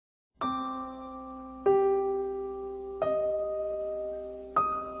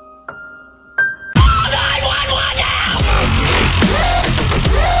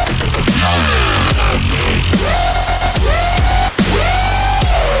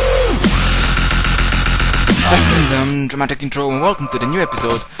Dramatic intro and welcome to the new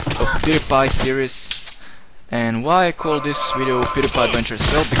episode of PewDiePie series. And why I call this video PewDiePie Adventures?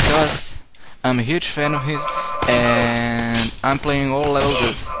 Well, because I'm a huge fan of his and I'm playing all levels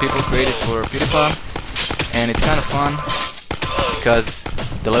that people created for PewDiePie, and it's kind of fun because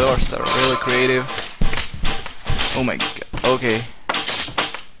the levels are really creative. Oh my god, okay.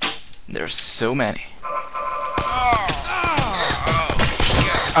 There's so many.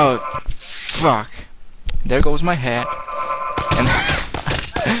 Oh, fuck. There goes my head. And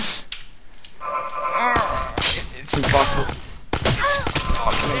it's impossible. It's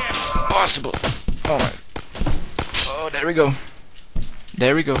fucking impossible. Oh my. Oh, there we go.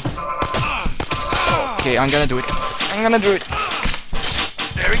 There we go. Okay, I'm gonna do it. I'm gonna do it.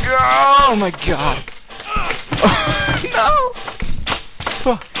 There we go. Oh my god. Oh, no.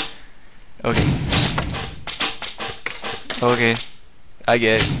 Fuck. Okay. Okay. I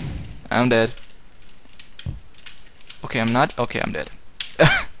get it. I'm dead. Okay, I'm not. Okay, I'm dead.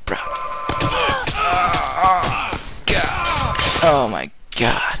 Bro. Oh my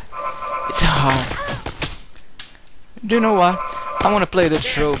god. It's hard. Do you know what? I wanna play the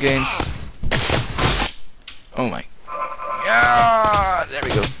show games. Oh my. Yeah, there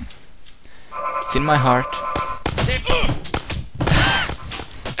we go. It's in my heart.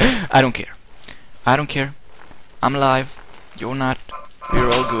 I don't care. I don't care. I'm alive. You're not. We're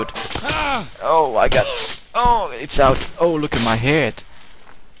all good. Oh, I got. Oh, it's out. Oh, look at my head.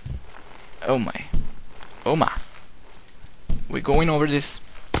 Oh my. Oh my. We're going over this.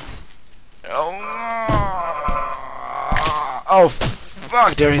 Oh. Oh,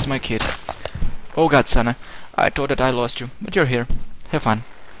 fuck. There is my kid. Oh god, Sana. I thought that I lost you, but you're here. Have fun.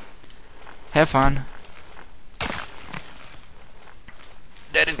 Have fun.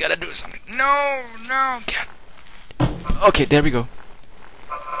 Daddy's gotta do something. No, no, cat. Okay, there we go.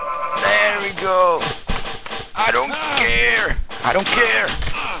 There we go. I don't care. I don't care.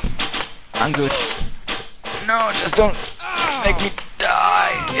 I'm good. No, just don't make me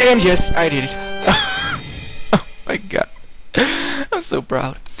die. And yes, I did it. Oh my god. I'm so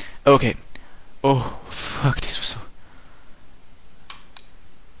proud. Okay. Oh, fuck, this was so...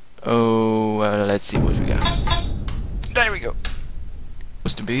 Oh, well, let's see what we got. There we go.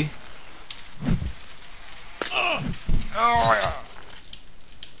 Supposed to be. Oh, yeah.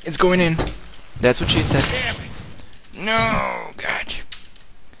 It's going in. That's what she said. No, God.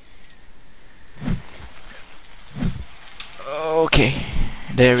 Okay,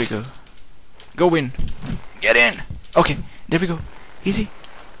 there we go. Go in. Get in. Okay, there we go. Easy.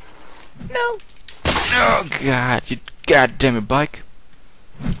 No. Oh God, you goddamn it, bike.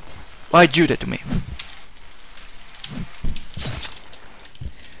 Why'd you do that to me?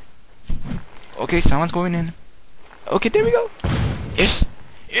 Okay, someone's going in. Okay, there we go. Yes.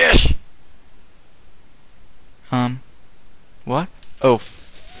 Yes. What? Oh,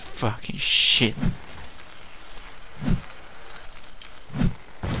 fucking shit.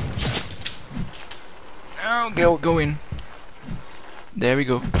 Oh, go in. There we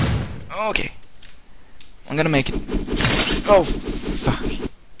go. Okay. I'm gonna make it. Oh, fuck.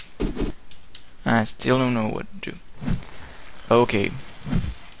 I still don't know what to do. Okay.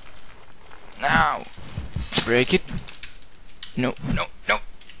 Now, break it. No, no, no,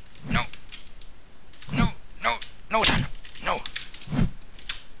 no, no, no, no, son, no,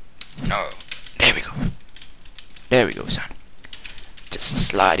 no. There we go. There we go, son. Just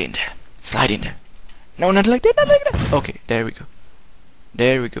slide in there. Slide in there. No, not like that, not like that. Okay, there we go.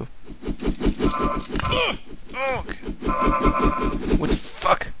 There we go. Okay. What the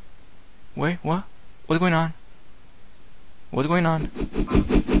fuck? Wait, what? What's going on? What's going on?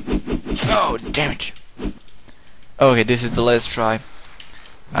 Oh, damn it. Okay, this is the last try.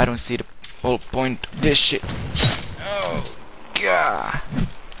 I don't see the whole point of this shit. Oh, God.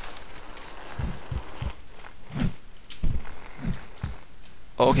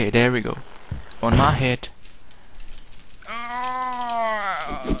 Okay, there we go. On my head.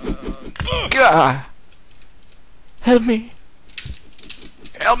 God. Help me.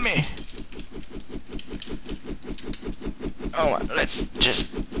 Help me. Oh, let's just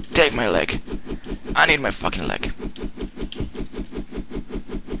take my leg. I need my fucking leg.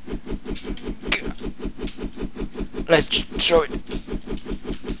 Let's throw it.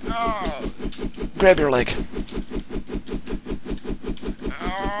 Oh, grab your leg.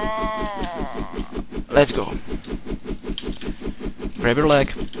 Oh, let's go. Grab your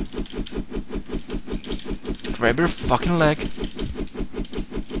leg. Grab your fucking leg.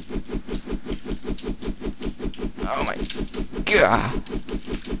 Oh my god.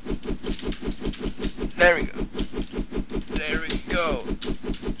 There we go. There we go.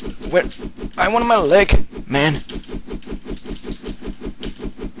 Where? I want my leg, man.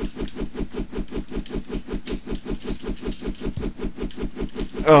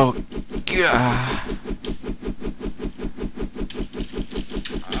 Oh god.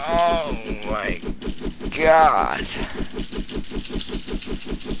 Oh my god.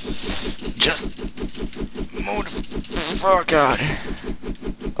 Just move the fuck out.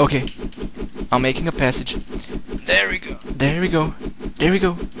 Okay. I'm making a passage. There we go. There we go. There we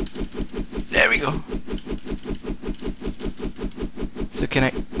go. There we go. So can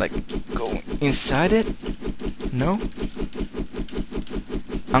I like go inside it? No?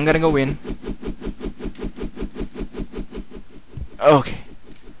 I'm gonna go in. Okay.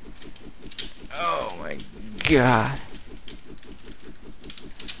 Oh my god.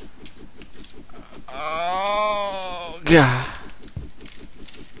 Oh god.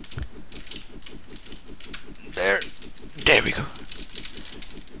 There we go.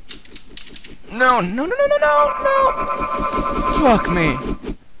 No, no, no, no, no, no, no! Fuck me.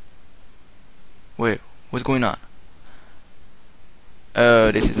 Wait, what's going on?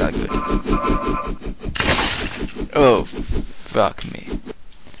 This is not good. Oh, fuck me.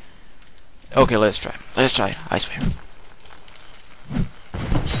 Okay, let's try. Let's try, I swear.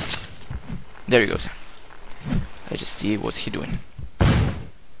 There he goes. I just see what's he doing.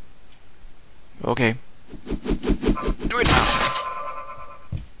 Okay. Do it now.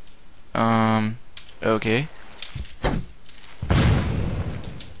 Okay.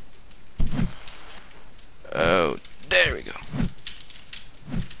 Oh, there we go.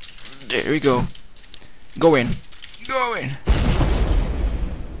 There we go. Go in. Go in.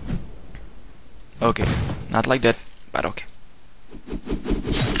 Okay. Not like that, but okay.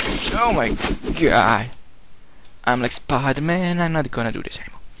 Oh my god. I'm like Spider-Man. I'm not gonna do this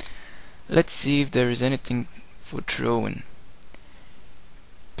anymore. Let's see if there is anything for throwing.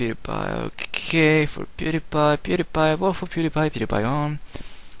 PewDiePie, okay, for PewDiePie, well, for PewDiePie on,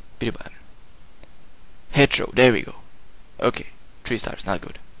 PewDiePie. Head throw, there we go. Okay, 3 stars, not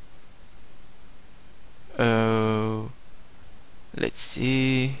good. Let's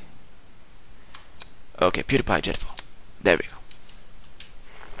see. Okay, PewDiePie jetfall. There we go.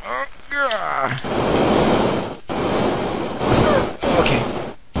 Oh god. Okay.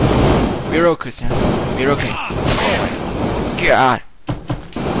 We're okay, Sam. We're okay. Oh my god.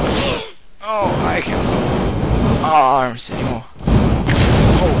 Oh, I can't arms anymore.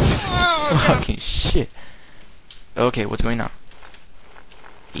 Oh, fucking shit. Okay, what's going on?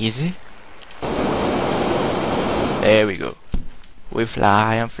 Easy. There we go. We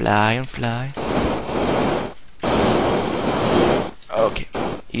fly and fly and fly. Okay,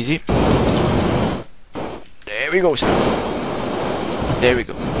 easy. There we go, sir. There we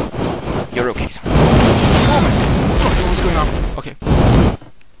go. You're okay, sir. Oh my god, what's going on? Okay.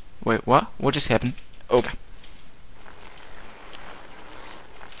 Wait, what? What just happened? Okay.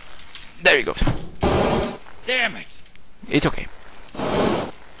 There you go. Damn it! It's okay.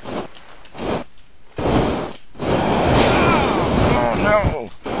 Oh no!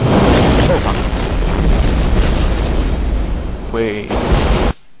 Oh fuck. Wait.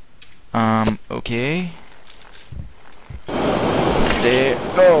 Okay. There.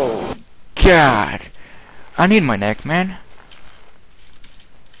 Oh god. I need my neck, man.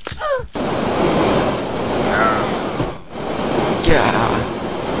 God.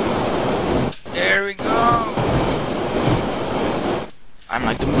 There we go. I'm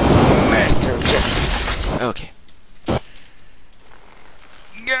like the master of jet. Okay.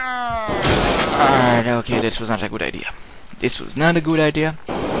 Alright, okay, this was not a good idea. This was not a good idea.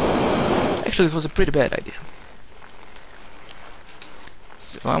 Actually, it was a pretty bad idea.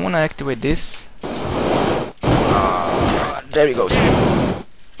 So I want to activate this. There he goes.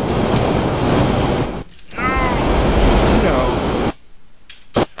 No.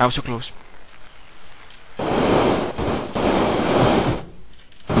 I was so close.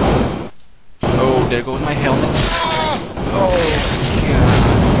 Oh, there goes my helmet. Oh,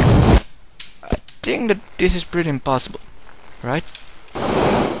 God. I think that this is pretty impossible, right?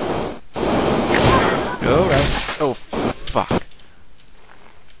 Alright. Oh, fuck.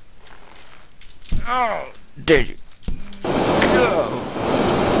 Oh, there you go.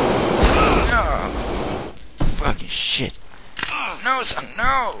 Oh, fucking shit. No, son,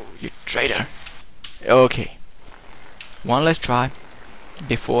 no, you traitor. Okay. One last try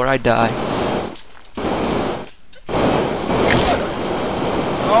before I die.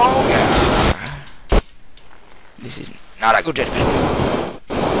 Oh, God. This is not a good jetpack.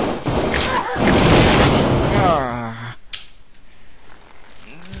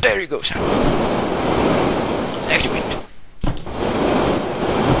 There you go, son. Activate.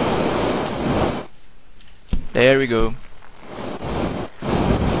 There we go.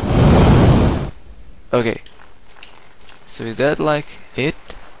 Okay. So is that like it?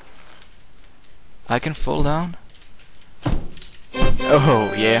 I can fall down?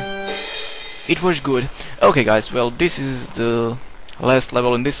 Oh, yeah. It was good. Okay, guys, well, this is the last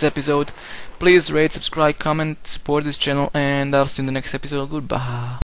level in this episode. Please rate, subscribe, comment, support this channel, and I'll see you in the next episode. Goodbye.